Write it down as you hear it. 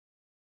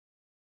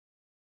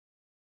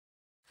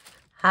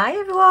Hi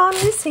everyone,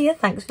 Liz here,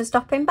 thanks for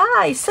stopping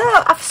by. So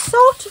I've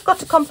sort of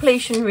got a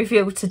completion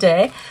review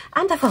today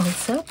and I've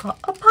also got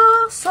a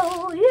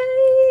parcel,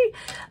 yay!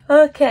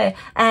 Okay,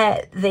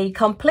 the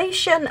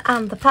completion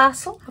and the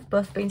parcel have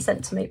both been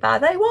sent to me by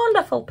the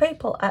wonderful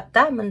people at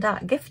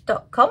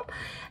diamondartgift.com.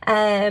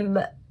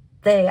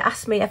 They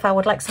asked me if I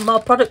would like some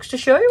more products to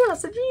show you and I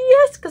said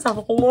yes, because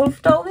I've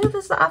loved all the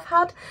others that I've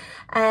had.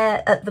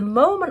 At the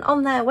moment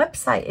on their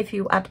website, if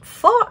you add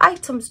 4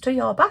 items to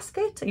your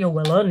basket, you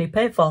will only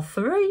pay for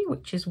 3,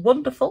 which is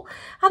wonderful,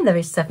 and there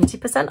is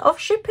 70% off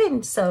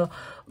shipping. So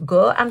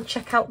go and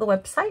check out the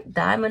website,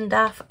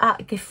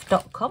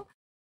 diamondartgift.com.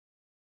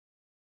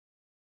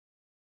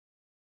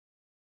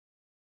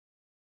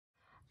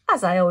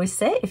 As I always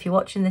say, if you're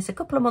watching this a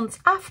couple of months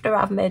after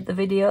I've made the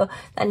video,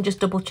 then just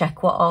double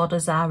check what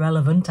orders are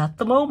relevant at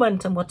the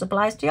moment and what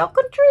applies to your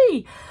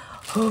country.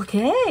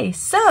 Okay,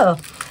 so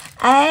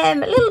a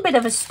little bit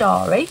of a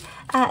story.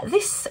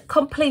 This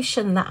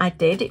completion that I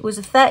did, it was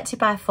a 30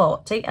 by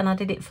 40 and I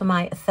did it for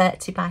my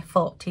 30 by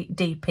 40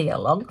 DP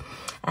along.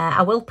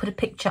 I will put a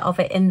picture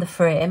of it in the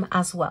frame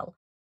as well.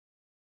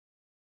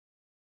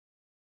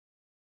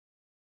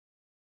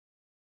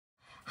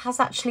 Has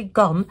actually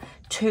gone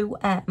to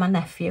my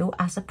nephew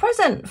as a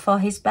present for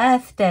his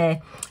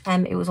birthday.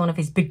 It was one of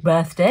his big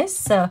birthdays,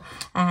 so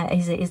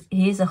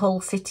he is a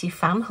Hull City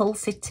fan. Hull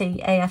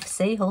City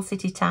AFC, Hull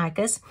City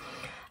Tigers,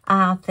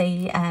 are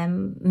the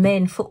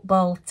main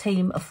football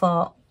team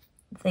for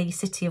the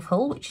city of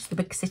Hull, which is the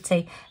big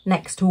city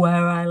next to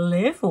where I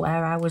live,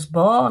 where I was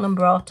born and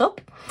brought up.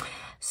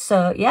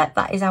 So yeah,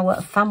 that is our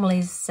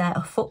family's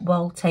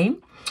football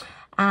team.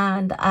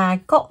 And I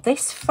got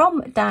this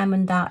from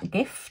Diamond Art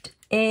Gift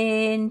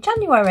in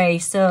January,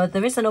 so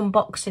there is an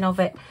unboxing of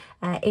it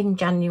in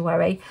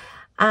January,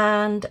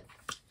 and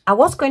I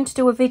was going to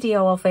do a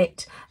video of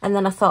it, and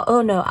then I thought,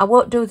 oh no, I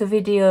won't do the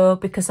video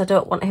because I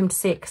don't want him to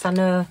see it, because I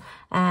know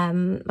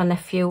my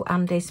nephew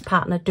and his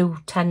partner do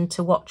tend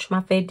to watch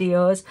my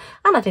videos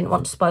and I didn't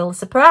want to spoil the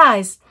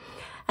surprise.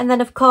 And then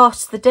of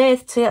course the day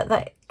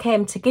that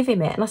came to give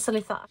him it, and I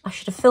suddenly thought I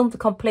should have filmed the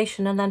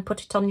completion and then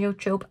put it on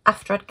YouTube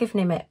after I'd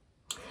given him it.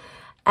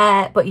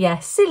 But yeah,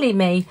 silly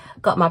me,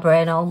 got my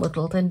brain all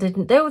muddled and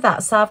didn't do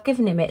that, so I've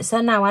given him it.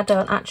 So now I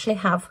don't actually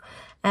have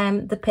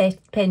the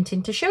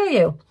painting to show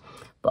you.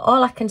 But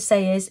all I can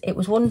say is it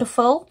was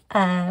wonderful.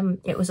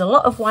 It was a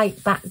lot of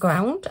white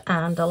background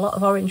and a lot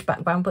of orange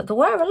background, but there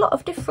were a lot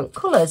of different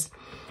colours.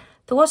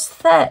 There was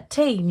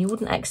 13. You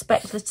wouldn't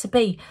expect there to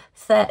be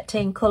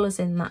 13 colours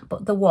in that,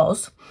 but there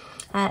was.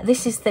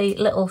 This is the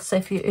little, so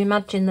if you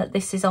imagine that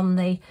this is on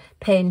the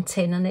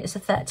painting and it's a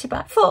 30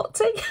 by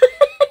 40.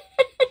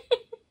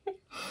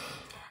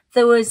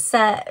 There was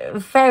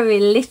very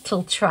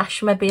little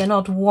trash, maybe an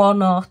odd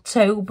 1 or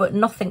 2, but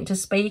nothing to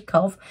speak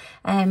of.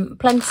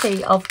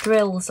 Plenty of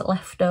drills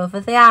left over.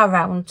 They are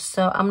round,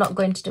 so I'm not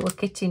going to do a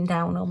kitting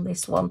down on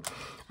this one.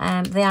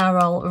 They are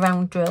all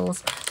round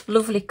drills.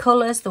 Lovely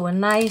colours, they were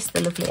nice,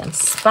 they're lovely and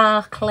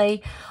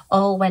sparkly.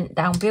 All went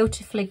down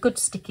beautifully, good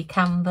sticky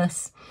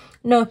canvas.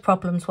 No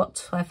problems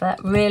whatsoever.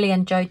 Really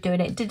enjoyed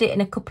doing it. Did it in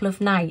a couple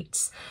of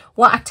nights.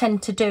 What I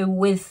tend to do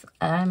with,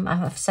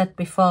 I've said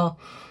before,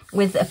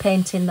 with a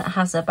painting that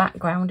has a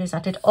background is I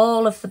did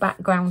all of the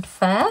background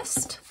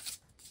first.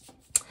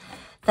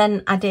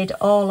 Then I did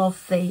all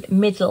of the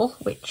middle,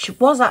 which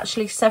was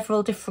actually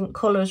several different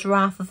colours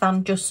rather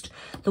than just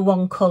the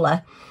one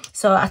colour.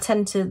 So I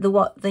tend to,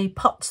 the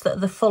pots that are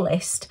the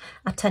fullest,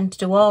 I tend to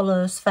do all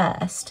those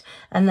first,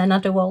 and then I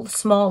do all the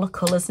smaller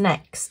colours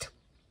next.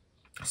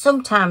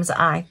 Sometimes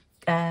I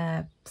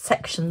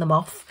section them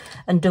off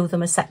and do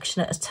them a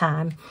section at a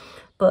time.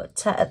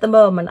 But at the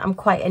moment, I'm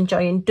quite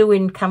enjoying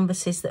doing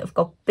canvases that have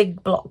got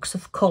big blocks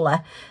of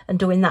colour and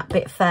doing that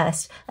bit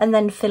first and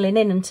then filling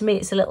in. And to me,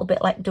 it's a little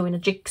bit like doing a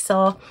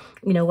jigsaw,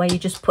 you know, where you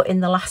just put in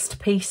the last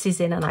pieces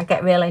in, and I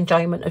get real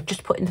enjoyment of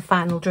just putting the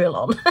final drill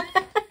on.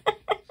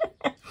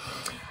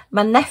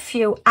 My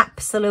nephew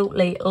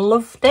absolutely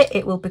loved it.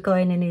 It will be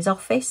going in his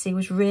office. He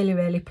was really,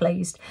 really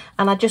pleased.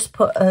 And I just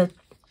put a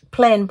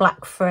plain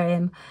black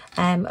frame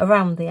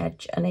around the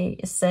edge, and he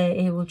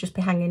will just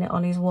be hanging it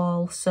on his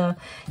wall. So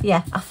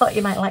yeah, I thought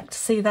you might like to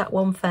see that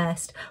one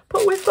first,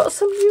 but we've got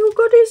some new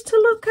goodies to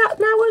look at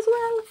now as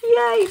well.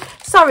 Yay!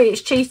 Sorry,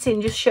 it's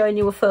cheating just showing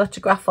you a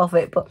photograph of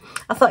it, but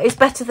I thought it's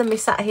better than me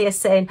sat here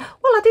saying,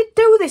 well, I did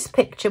do this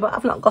picture but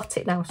I've not got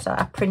it now, so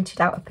I printed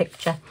out a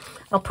picture.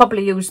 I'll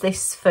probably use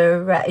this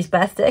for his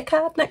birthday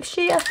card next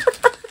year.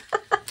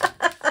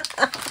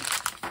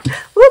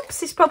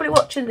 Whoops, he's probably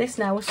watching this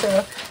now,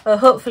 so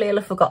hopefully he'll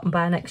have forgotten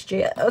by next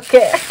year.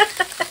 Okay.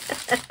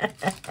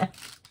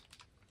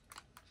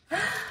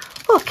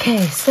 Okay,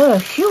 so a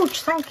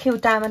huge thank you,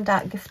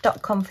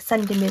 diamondartgift.com, for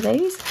sending me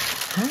these.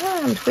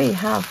 And we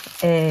have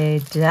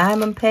a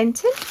diamond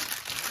painting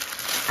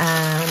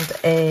and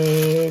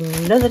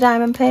another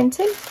diamond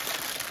painting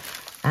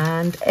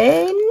and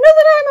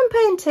another diamond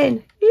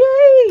painting.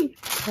 Yay!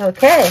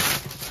 Okay.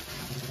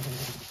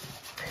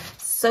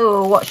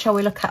 So what shall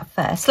we look at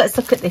first? Let's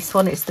look at this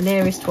one. It's the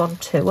nearest one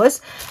to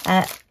us.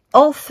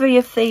 All three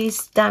of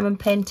these diamond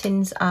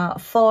paintings are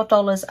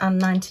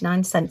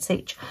 $4.99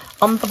 each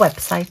on the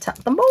website at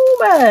the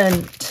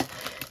moment.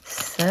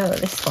 So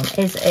this one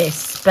is a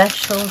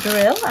special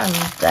drill, and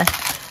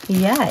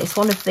yeah, it's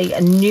one of the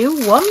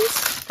new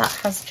ones that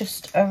has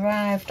just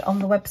arrived on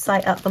the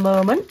website at the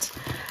moment,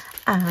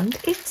 and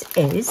it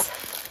is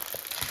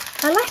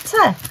a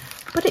letter,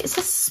 but it's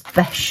a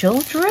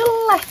special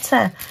drill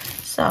letter.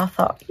 So I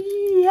thought,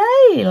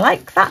 yay,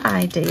 like that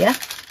idea.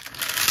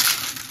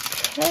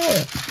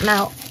 Okay,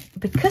 now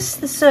because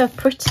they're so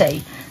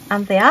pretty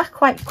and they are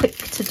quite quick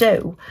to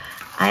do,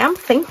 I am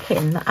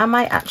thinking that I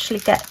might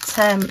actually get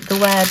the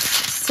word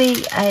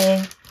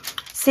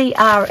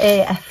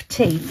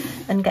C-R-A-F-T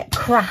and get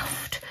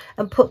craft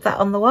and put that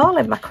on the wall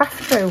in my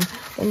craft room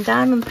in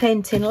diamond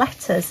painting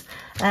letters.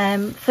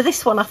 For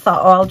this one I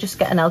thought, oh, I'll just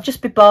get an L,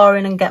 just be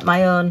boring and get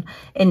my own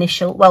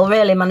initial. Well,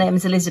 really my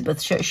name's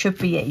Elizabeth, so it should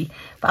be E,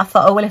 but I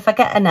thought, oh well, if I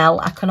get an L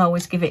I can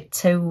always give it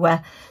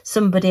to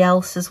somebody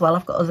else as well.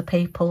 I've got other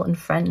people and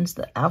friends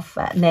that have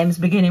names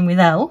beginning with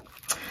L.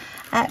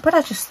 But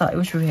I just thought it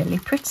was really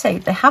pretty.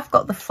 They have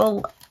got the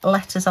full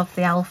letters of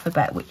the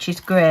alphabet, which is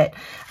great.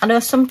 I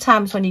know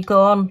sometimes when you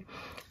go on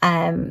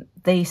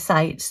these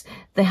sites,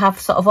 they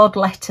have sort of odd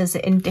letters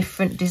in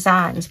different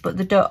designs, but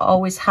they don't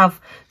always have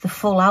the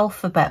full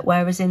alphabet,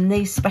 whereas in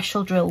these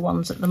special drill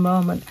ones at the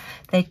moment,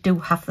 they do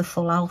have the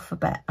full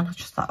alphabet. And I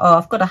just thought, oh,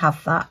 I've got to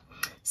have that.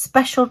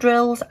 Special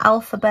drills,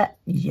 alphabet,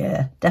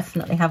 yeah,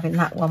 definitely having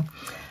that one.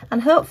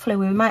 And hopefully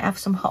we might have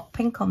some hot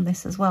pink on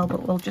this as well,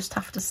 but we'll just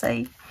have to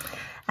see.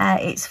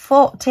 It's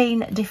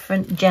 14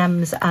 different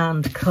gems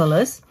and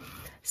colours.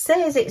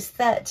 Says it's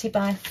 30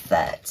 by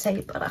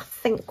 30, but I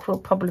think will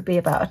probably be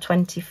about a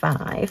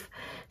 25.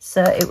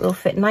 So it will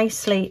fit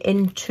nicely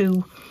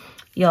into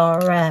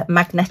your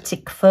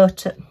magnetic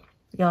picture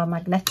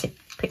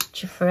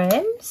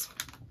frames.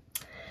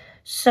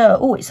 So,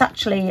 oh, it's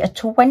actually a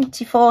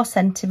 24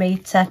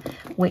 centimetre,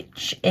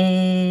 which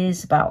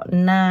is about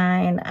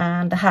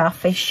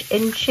 9.5-ish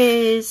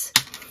inches.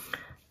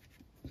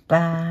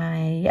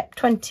 By, yep,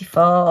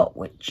 24,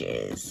 which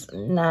is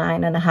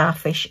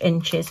 9.5-ish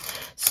inches.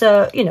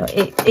 So, you know,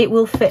 it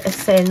will fit, as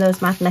say, in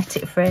those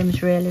magnetic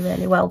frames really,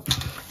 really well.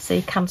 So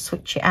you can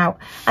switch it out.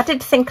 I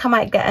did think I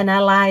might get an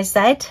LIZ,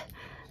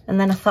 and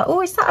then I thought,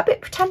 oh, is that a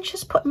bit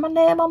pretentious putting my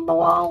name on the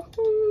wall?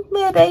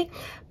 Maybe.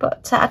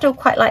 But I do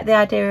quite like the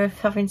idea of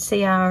having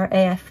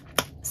C-R-A-F-T.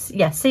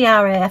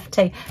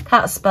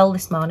 Can't spell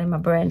this morning, my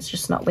brain's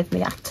just not with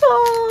me at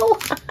all.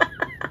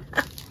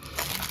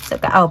 So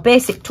we've got our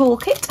basic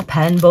toolkit, a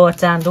pen,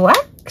 board and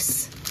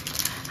wax.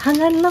 And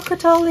then look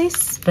at all these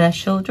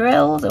special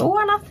drills. Oh,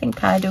 and I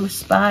think I do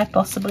spy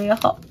possibly a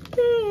hot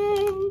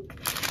pink.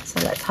 So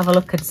let's have a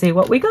look and see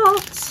what we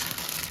got.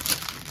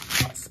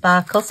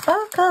 Sparkle,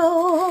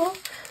 sparkle.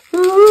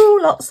 Ooh,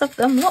 lots of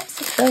them,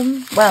 lots of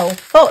them. Well,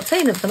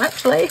 14 of them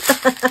actually.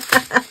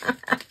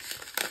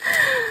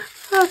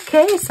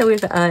 Okay, so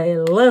we've got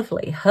a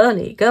lovely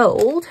honey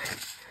gold.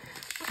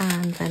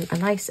 And then a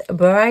nice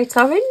bright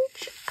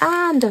orange.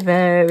 And a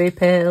very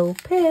pale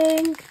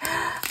pink,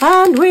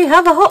 and we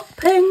have a hot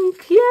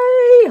pink.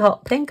 Yay,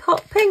 hot pink,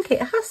 hot pink.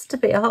 It has to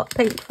be a hot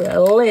pink for a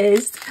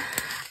Liz.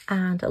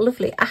 And a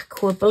lovely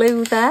aqua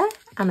blue there,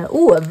 and a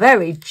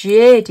very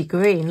jadey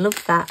green.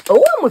 Love that.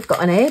 Oh, and we've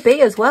got an AB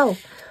as well.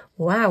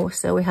 Wow,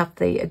 so we have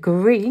the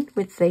green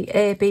with the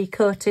AB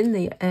coating,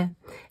 the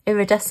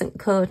iridescent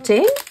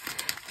coating.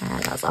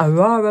 That's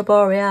Aurora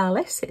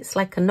Borealis. It's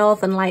like a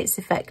Northern Lights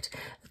effect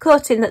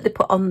coating that they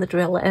put on the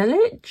drill, and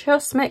it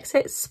just makes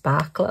it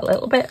sparkle a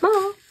little bit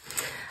more.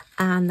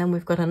 And then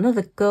we've got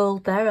another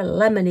gold there, a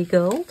lemony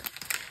gold,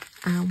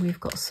 and we've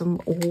got some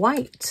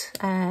white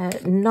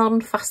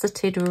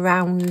non-faceted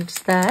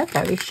rounds there,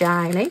 very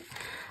shiny,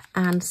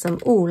 and some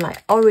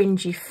like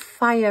orangey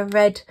fire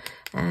red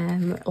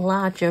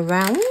larger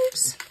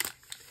rounds,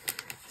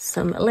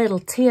 some little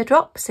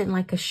teardrops in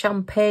like a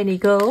champagne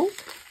gold,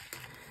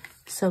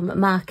 some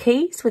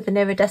marquees with an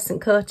iridescent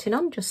coating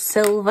on, just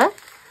silver.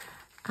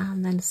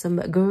 And then some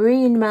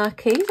green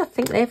marquees. I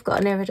think they've got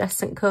an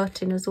iridescent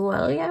coating as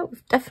well. Yeah,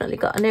 we've definitely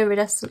got an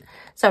iridescent,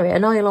 sorry,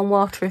 an oil on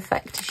water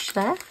effect-ish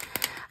there.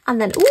 And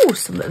then,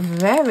 some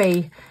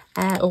very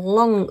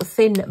long,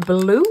 thin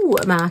blue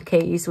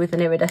marquees with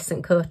an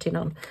iridescent coating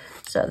on.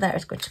 So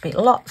there's going to be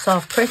lots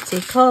of pretty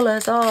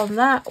colours on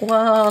that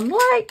one,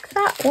 like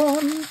that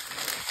one.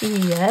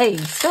 Yay,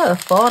 so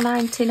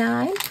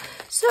 $4.99.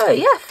 So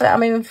yeah,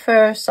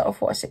 for sort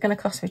of, what's it going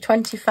to cost me?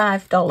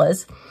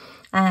 $25.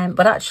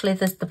 But actually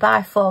there's the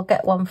buy 4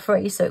 get 1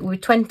 free, so it would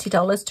be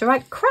 $20 to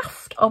write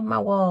craft on my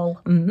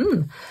wall.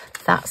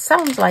 That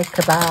sounds like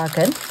a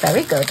bargain.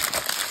 Very good.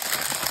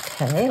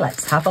 Okay,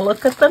 let's have a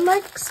look at the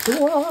next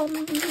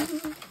one.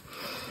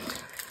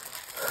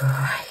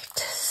 Right,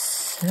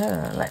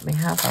 so let me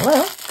have a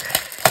look.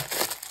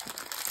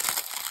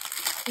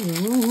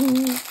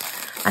 Ooh,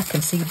 I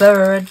can see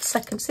birds. I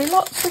can see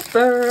lots of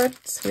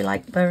birds. We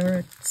like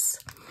birds.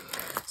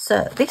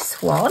 So this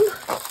one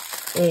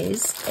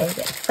is a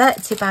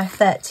 30 by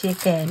 30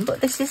 again, but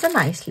this is a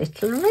nice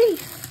little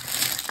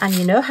wreath, and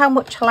you know how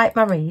much I like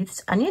my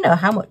wreaths, and you know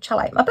how much I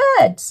like my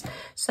birds.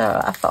 So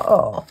I thought,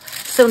 oh,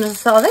 as soon as I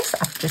saw this,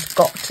 I've just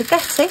got to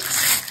get it.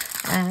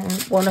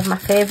 One of my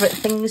favourite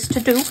things to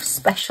do,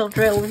 special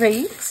drill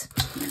wreaths.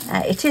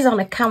 It is on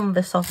a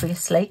canvas,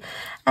 obviously.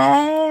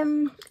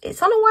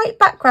 It's on a white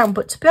background,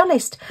 but to be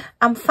honest,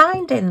 I'm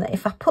finding that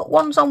if I put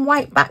ones on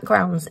white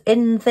backgrounds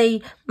in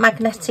the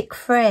magnetic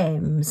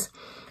frames,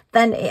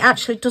 then it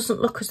actually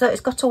doesn't look as though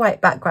it's got a white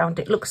background.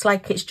 It looks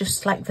like it's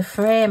just like the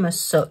frame as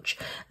such,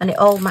 and it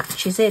all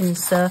matches in.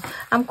 So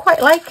I'm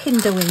quite liking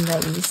doing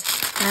these.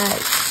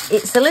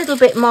 It's a little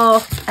bit more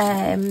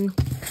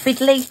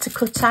fiddly to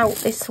cut out,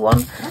 this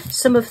one.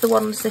 Some of the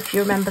ones, if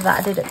you remember that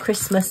I did at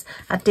Christmas,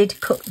 I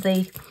did cut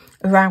the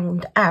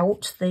round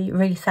out, the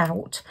wreath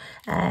out,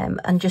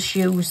 and just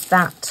use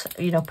that,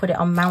 you know, put it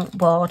on mount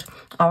board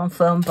or on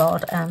foam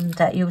board and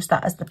use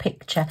that as the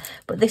picture.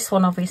 But this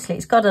one, obviously,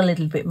 it's got a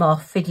little bit more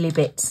fiddly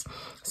bits,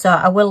 so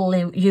I will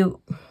leave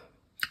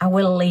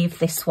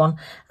this one,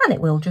 and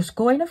it will just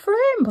go in a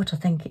frame, but I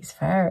think it's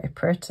very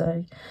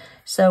pretty.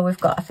 So we've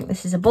got, I think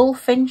this is a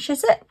bullfinch,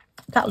 is it?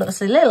 That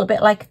looks a little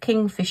bit like a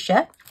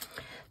kingfisher.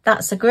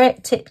 That's a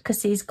great tit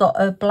because he's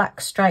got a black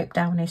stripe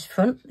down his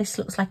front. This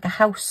looks like a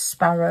house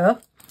sparrow.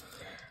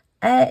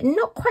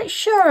 Not quite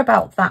sure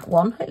about that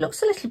one. It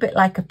looks a little bit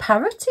like a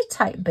parroty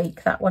type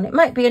beak, that one. It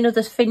might be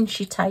another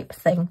finchy type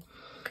thing,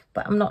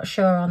 but I'm not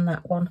sure on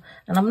that one.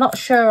 And I'm not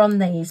sure on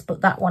these,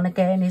 but that one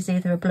again is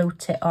either a blue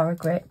tit or a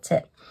great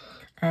tit.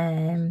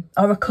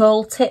 Or a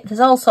coal tit. There's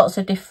all sorts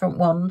of different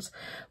ones,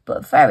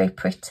 but very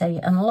pretty,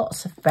 and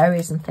lots of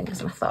berries and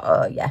things. And I thought,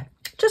 oh yeah,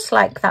 just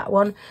like that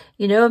one.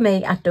 You know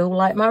me, I do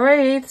like my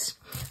wreaths.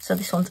 So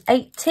this one's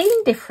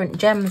 18 different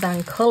gems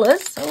and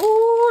colours.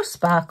 Oh,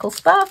 sparkle,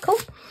 sparkle.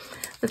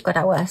 We've got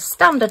our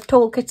standard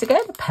toolkit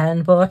again,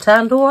 pen, boat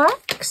and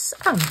wax.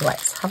 And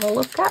let's have a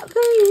look at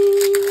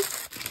these.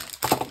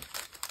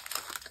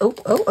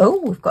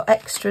 Oh, we've got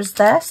extras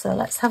there, so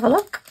let's have a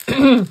look.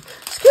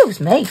 Excuse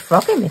me,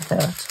 frogging me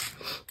throat.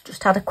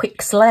 Just had a quick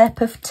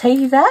slurp of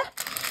tea there,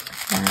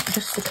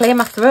 just to clear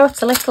my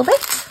throat a little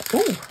bit.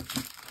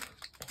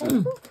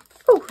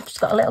 Oh, just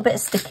got a little bit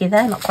sticky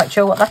there. Not quite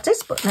sure what that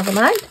is, but never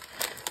mind.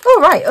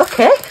 All right,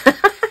 okay.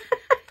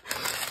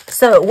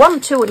 So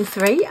 1, 2 and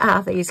 3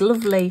 are these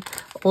lovely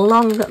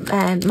long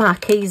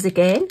marquees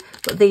again,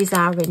 but these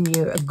are in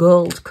your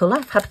gold colour.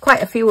 I've had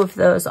quite a few of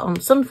those on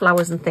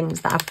sunflowers and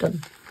things that I've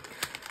done.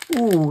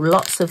 Ooh,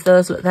 lots of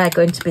those. Look, they're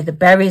going to be the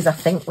berries, I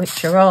think,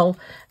 which are all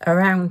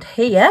around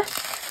here.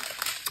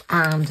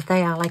 And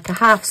they are like a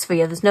half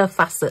sphere. There's no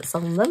facets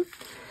on them.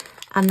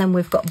 And then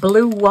we've got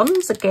blue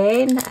ones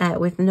again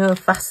with no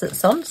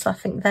facets on. So I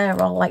think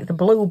they're all like the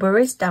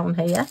blueberries down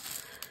here.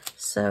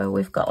 So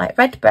we've got like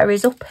red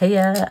berries up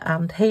here,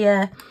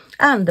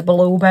 and the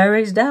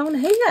blueberries down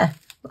here.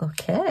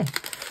 Okay,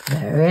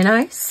 very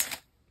nice.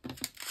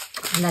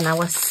 And then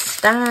our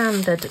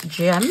standard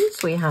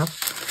gems, we have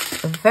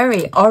a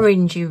very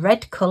orangey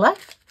red colour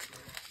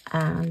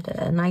and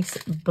a nice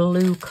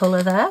blue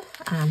colour there,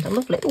 and a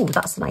lovely, oh,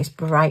 that's a nice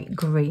bright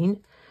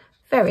green,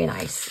 very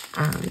nice.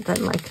 And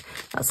then like,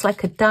 that's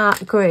like a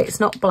dark grey, it's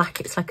not black,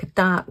 it's like a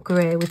dark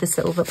grey with a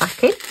silver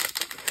backing.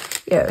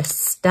 Yeah, a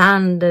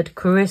standard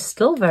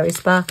crystal, very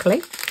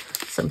sparkly.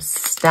 Some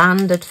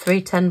standard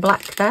 310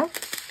 black there.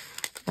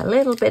 A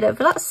little bit of,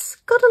 that's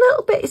got a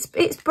little bit,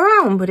 it's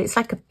brown, but it's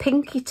like a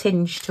pinky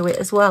tinge to it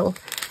as well.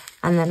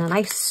 And then a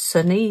nice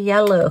sunny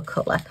yellow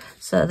colour.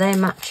 So they're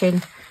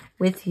matching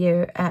with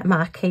your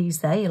marquees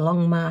there, your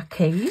long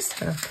marquees.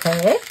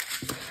 Okay.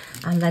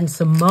 And then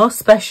some more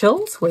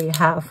specials. We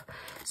have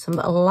some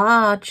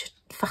large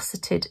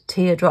faceted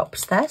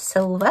teardrops there,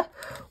 silver.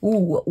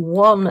 Ooh,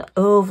 one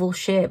oval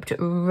shaped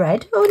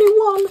red. Only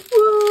one.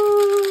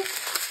 Whoa.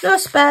 No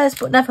spares,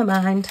 but never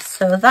mind.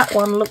 So that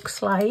one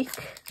looks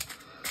like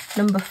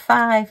number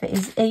 5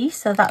 is E.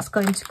 So that's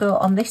going to go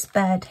on this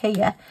bed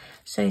here.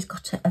 So he's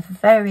got a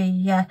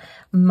very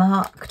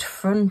marked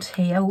front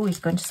here. Oh, he's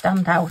going to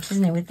stand out,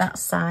 isn't he, with that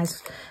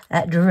size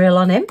drill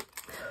on him.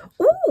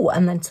 Oh,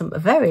 and then some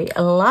very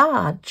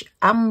large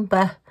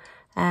amber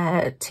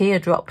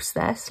teardrops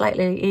there,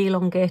 slightly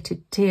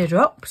elongated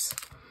teardrops.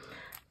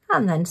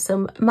 And then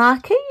some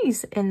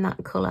marquees in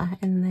that colour,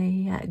 in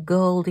the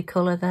goldy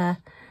colour there.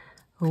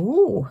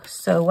 Oh,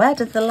 so where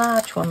did the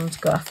large ones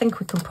go? I think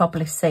we can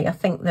probably see. I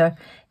think they're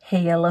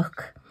here,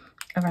 look,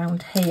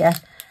 around here.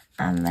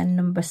 And then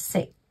number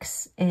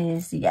 6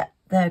 is, yeah,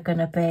 they're going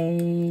to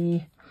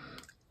be,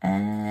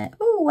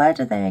 oh, where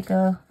do they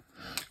go?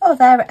 Oh,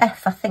 they're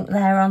F. I think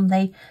they're on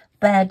the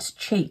bird's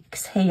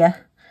cheeks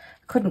here.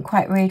 Couldn't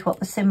quite read what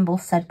the symbol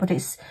said, but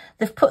it's,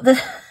 they've put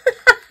the,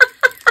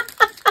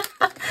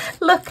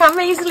 look,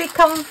 I'm easily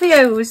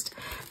confused.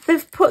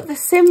 They've put the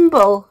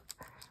symbol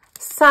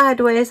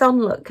sideways on,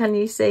 look, can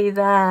you see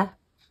there?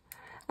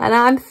 And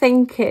I'm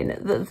thinking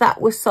that that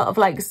was sort of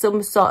like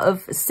some sort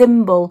of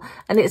symbol,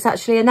 and it's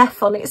actually an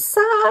F on its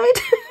side.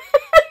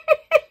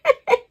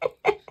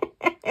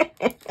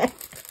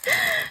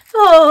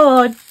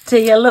 Oh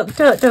dear, look,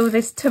 don't do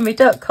this to me,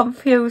 don't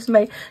confuse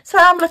me. So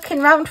I'm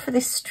looking round for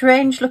this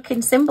strange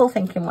looking symbol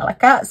thinking, well, I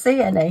can't see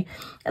any.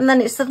 And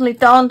then it suddenly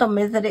dawned on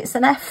me that it's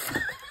an F.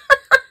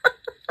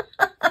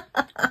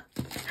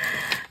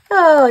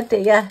 Oh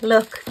dear,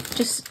 look,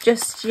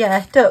 just,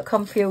 yeah, don't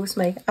confuse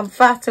me. I'm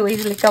far too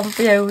easily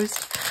confused.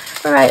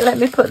 All right, let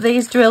me put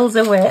these drills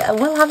away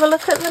and we'll have a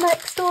look at the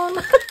next one.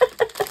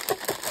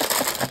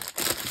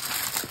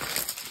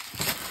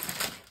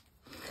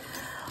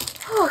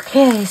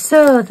 Okay,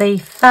 so the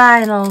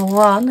final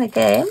one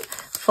again,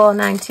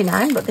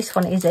 £4.99, but this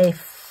one is a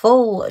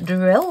full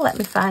drill. Let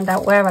me find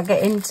out where I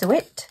get into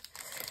it.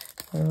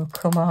 Oh,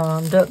 come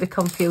on, don't be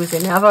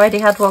confusing me. I've already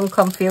had one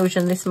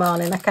confusion this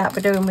morning. I can't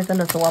be doing with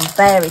another one.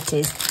 There it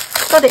is.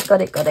 Got it.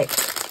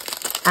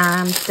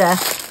 And,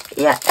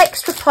 yeah,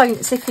 extra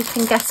points if you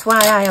can guess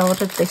why I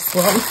ordered this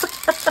one.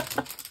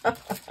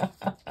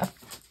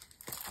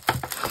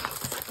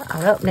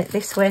 I'll open it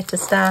this way to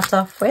start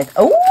off with.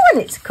 Oh, and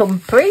it's come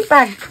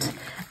pre-bagged.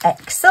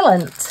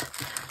 Excellent.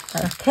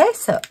 Okay,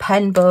 so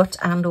pen, boat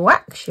and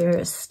wax,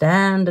 your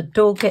standard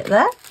toolkit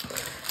there.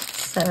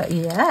 So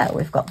yeah,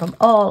 we've got them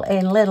all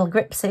in little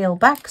grip seal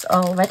bags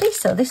already.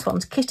 So this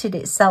one's kitted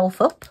itself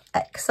up.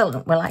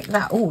 Excellent, we like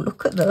that. Oh,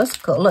 look at those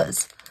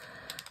colours.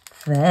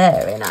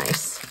 Very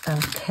nice.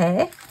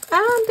 Okay,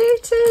 and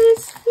it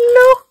is,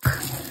 look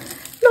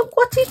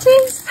what it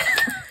is.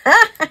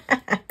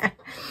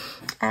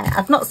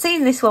 I've not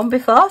seen this one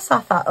before, so I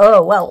thought,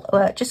 oh, well,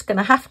 we're just going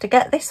to have to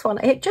get this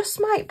one. It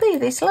just might be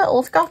this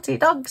little Scotty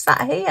dog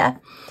sat here.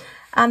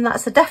 And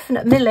that's a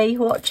definite Millie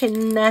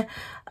watching.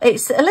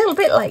 It's a little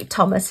bit like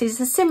Thomas.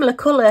 He's a similar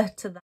colour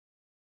to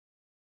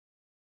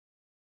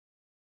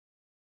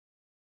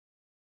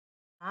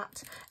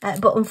that.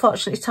 But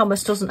unfortunately,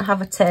 Thomas doesn't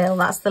have a tail.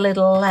 That's the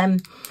little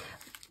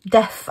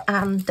deaf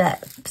and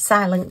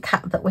silent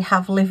cat that we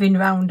have living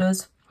round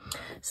us.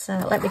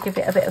 So let me give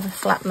it a bit of a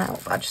flatten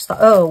out. I just thought,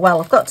 oh,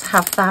 well, I've got to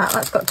have that.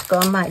 That's got to go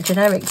on my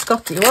generic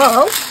Scotty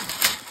wall.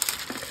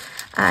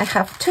 I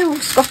have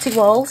 2 Scotty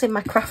walls in my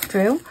craft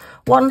room.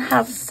 One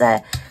has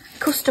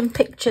custom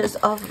pictures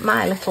of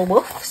my little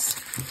woofs,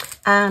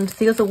 and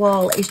the other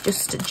wall is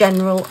just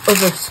general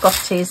other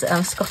Scotties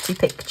and Scotty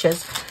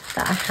pictures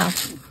that I have.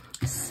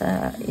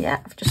 So yeah,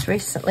 I've just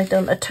recently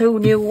done 2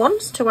 new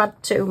ones to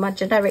add to my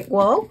generic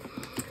wall.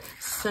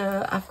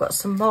 So I've got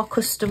some more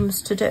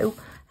customs to do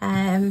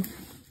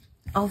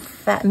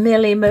of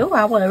Millie Moo,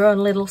 our own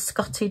little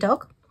Scotty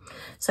dog.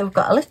 So we've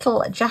got a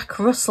little Jack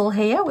Russell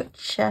here,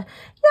 which, yeah,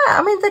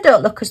 I mean, they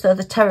don't look as though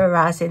they're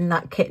terrorising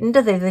that kitten,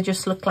 do they? They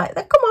just look like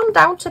they come on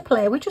down to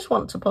play. We just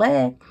want to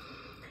play.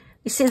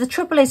 You see, the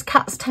trouble is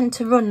cats tend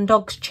to run,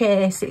 dogs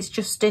chase. It's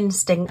just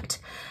instinct.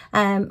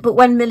 But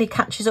when Millie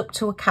catches up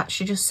to a cat,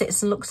 she just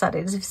sits and looks at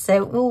it as if to say,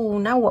 oh,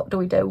 now what do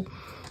we do?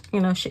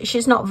 You know,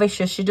 she's not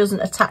vicious. She doesn't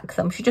attack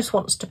them. She just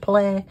wants to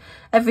play.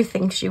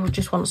 Everything she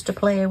just wants to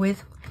play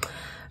with.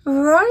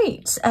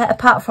 Right,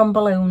 apart from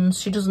balloons,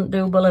 she doesn't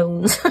do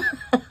balloons.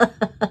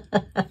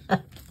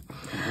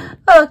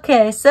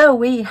 Okay, so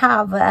we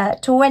have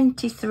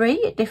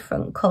 23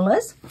 different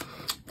colours.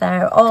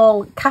 They're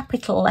all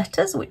capital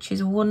letters, which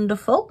is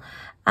wonderful.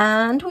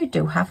 And we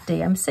do have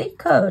DMC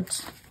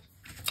codes.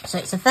 So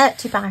it's a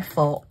 30 by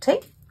 40.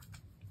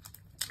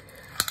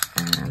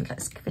 And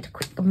let's give it a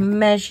quick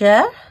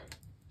measure.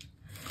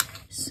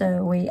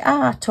 So we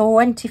are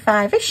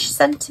 25-ish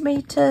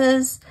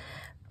centimetres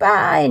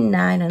by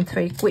 9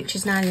 3/4, which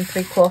is 9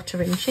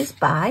 3/4 inches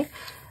by,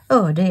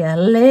 oh dear,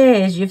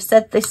 Liz, you've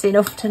said this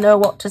enough to know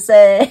what to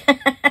say.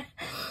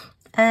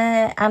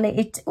 And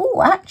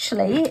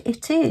actually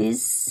it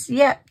is,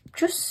 yeah,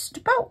 just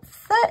about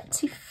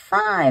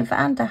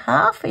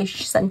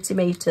 35.5-ish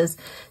centimetres.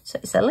 So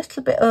it's a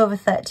little bit over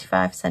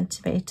 35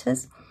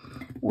 centimetres,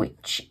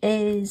 which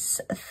is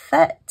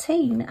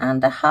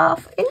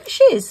 13.5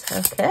 inches.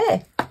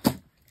 Okay.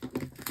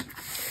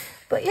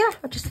 But yeah,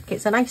 I just think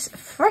it's a nice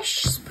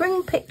fresh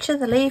spring picture.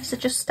 The leaves are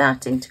just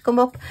starting to come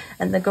up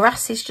and the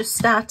grass is just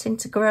starting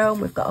to grow.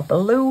 And we've got a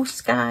blue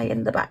sky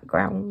in the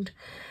background.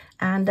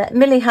 And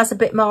Millie has a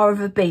bit more of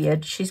a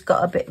beard. She's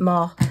got a bit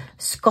more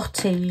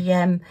Scotty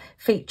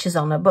features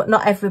on her, but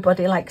not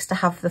everybody likes to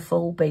have the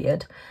full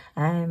beard.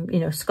 You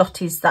know,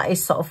 Scotties, that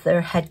is sort of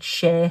their head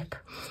shape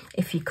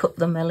if you cut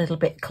them a little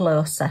bit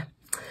closer.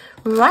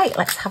 Right,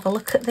 let's have a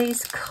look at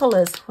these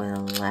colours.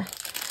 Well,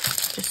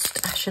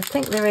 I should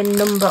think they're in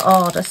number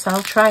order, so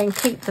I'll try and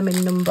keep them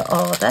in number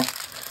order.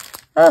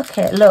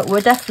 Okay, look,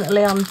 we're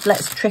definitely on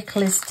Let's Trick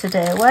Liz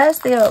today. Where's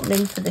the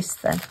opening for this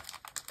then?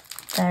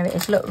 There it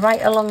is. Look,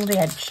 right along the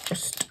edge.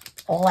 Just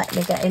let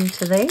me get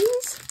into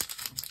these.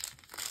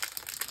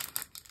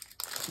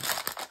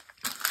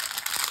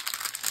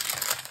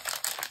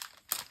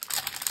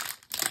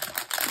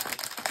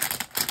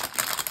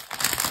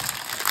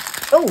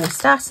 Oh,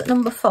 starts at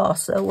number 4,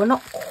 so we're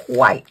not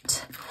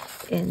quite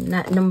in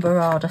that number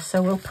order,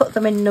 so we'll put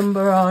them in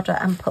number order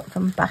and put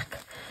them back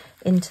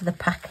into the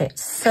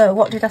packets. So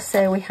what did I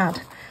say we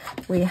had?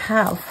 We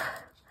have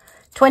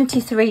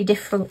 23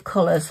 different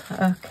colours.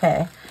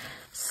 Okay,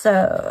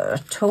 so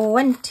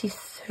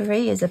 23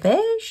 23 is a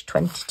beige,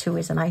 22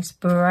 is a nice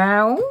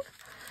brown,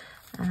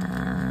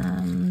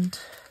 and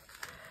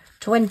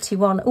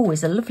 21, oh,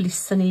 is a lovely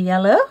sunny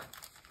yellow.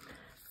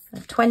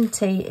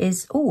 20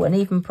 is, oh, an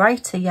even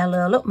brighter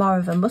yellow, look, more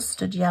of a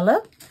mustard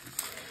yellow.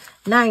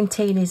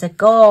 19 is a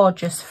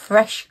gorgeous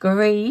fresh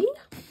green.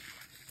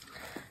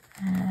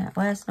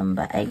 Where's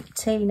number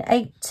 18?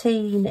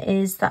 18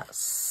 is,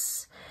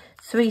 that's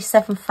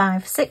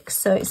 3756,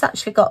 so it's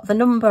actually got the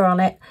number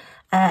on it,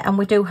 and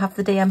we do have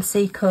the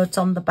DMC codes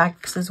on the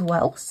bags as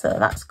well, so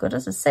that's good.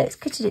 As I say, it's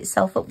kitted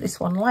itself up, this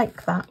one,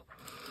 like that.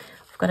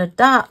 We've got a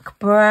dark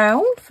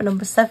brown for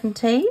number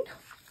 17.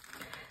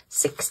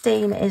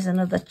 16 is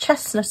another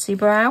chestnutty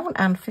brown,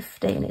 and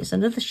 15 is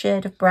another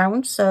shade of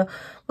brown, so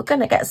we're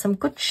going to get some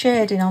good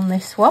shading on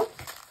this one.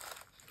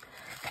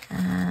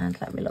 And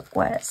let me look,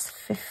 where's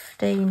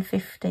 15,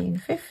 15,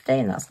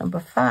 15, that's number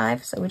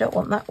 5, so we don't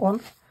want that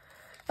one.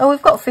 Oh,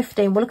 we've got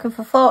 15, we're looking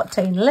for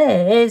 14,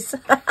 Liz.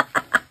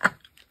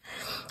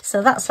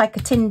 So that's like a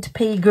tinned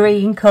pea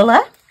green colour.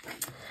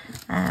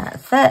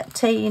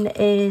 13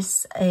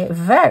 is a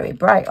very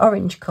bright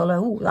orange colour,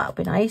 oh, that'll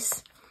be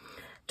nice.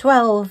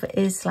 12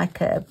 is like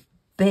a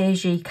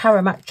beigey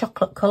caramel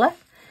chocolate colour.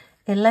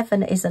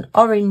 11 is an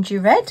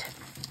orangey red.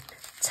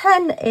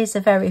 10 is a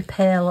very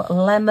pale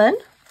lemon.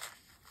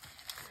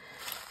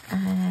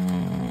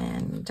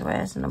 And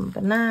where's number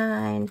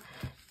 9?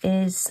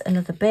 Is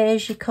another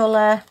beigey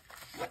colour.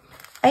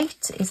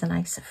 8 is a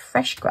nice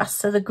fresh grass.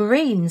 So the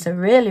greens are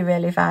really,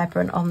 really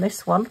vibrant on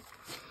this one.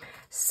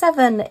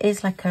 7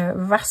 is like a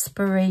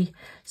raspberry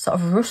sort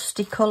of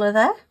rusty colour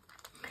there.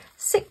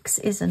 6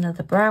 is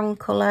another brown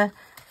colour.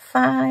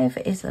 5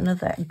 is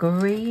another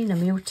green, a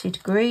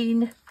muted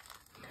green.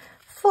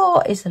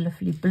 4 is a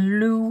lovely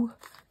blue.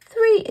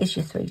 3 is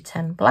your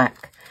 310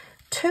 black.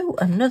 2,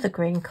 another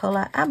green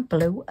colour, and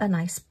blue, a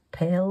nice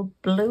pale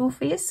blue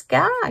for your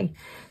sky.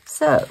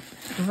 So,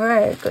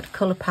 very good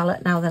colour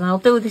palette. Now then, I'll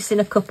do this in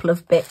a couple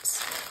of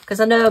bits,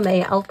 because I know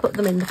me, I'll put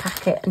them in the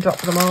packet and drop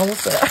them all.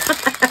 So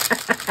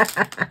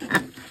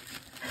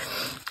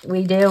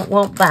we don't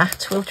want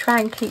that. We'll try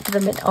and keep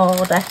them in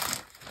order.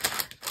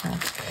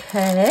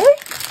 Okay.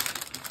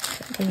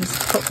 Get these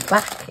put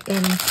back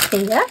in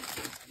here.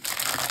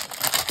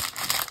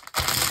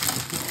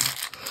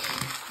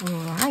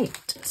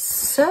 Right,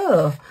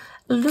 so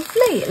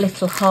lovely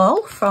little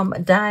haul from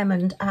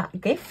Diamond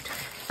Art Gift.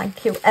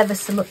 Thank you ever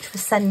so much for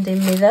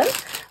sending me them.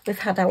 We've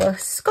had our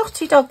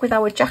Scotty dog with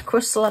our Jack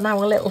Russell and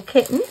our little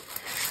kitten.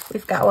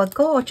 We've got our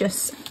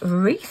gorgeous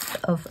wreath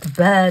of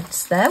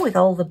birds there with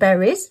all the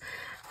berries,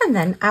 and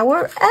then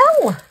our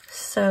L.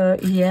 So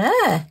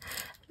yeah,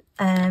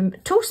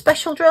 2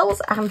 special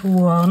drills and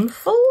 1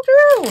 full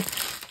drill.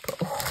 But,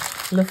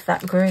 oh, love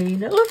that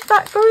green, I love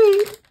that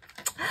green.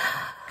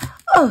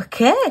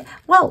 Okay,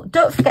 well,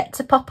 don't forget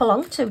to pop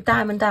along to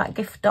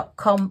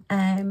diamondartgift.com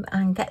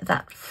and get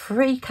that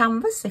free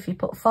canvas if you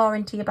put 4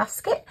 into your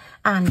basket,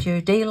 and your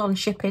deal on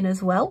shipping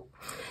as well.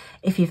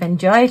 If you've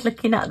enjoyed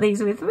looking at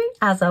these with me,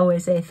 as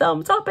always, a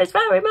thumbs up is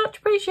very much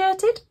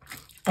appreciated.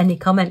 Any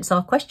comments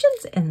or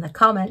questions in the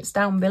comments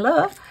down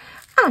below.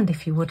 And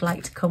if you would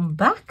like to come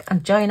back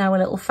and join our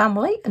little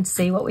family and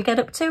see what we get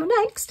up to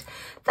next,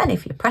 then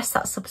if you press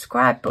that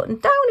subscribe button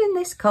down in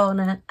this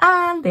corner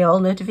and the all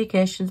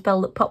notifications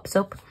bell that pops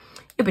up,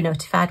 you'll be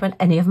notified when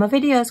any of my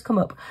videos come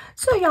up,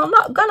 so you're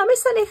not gonna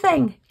miss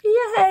anything.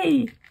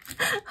 Yay!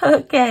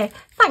 Okay,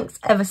 thanks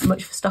ever so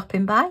much for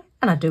stopping by,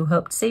 and I do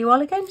hope to see you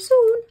all again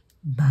soon.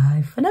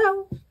 Bye for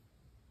now.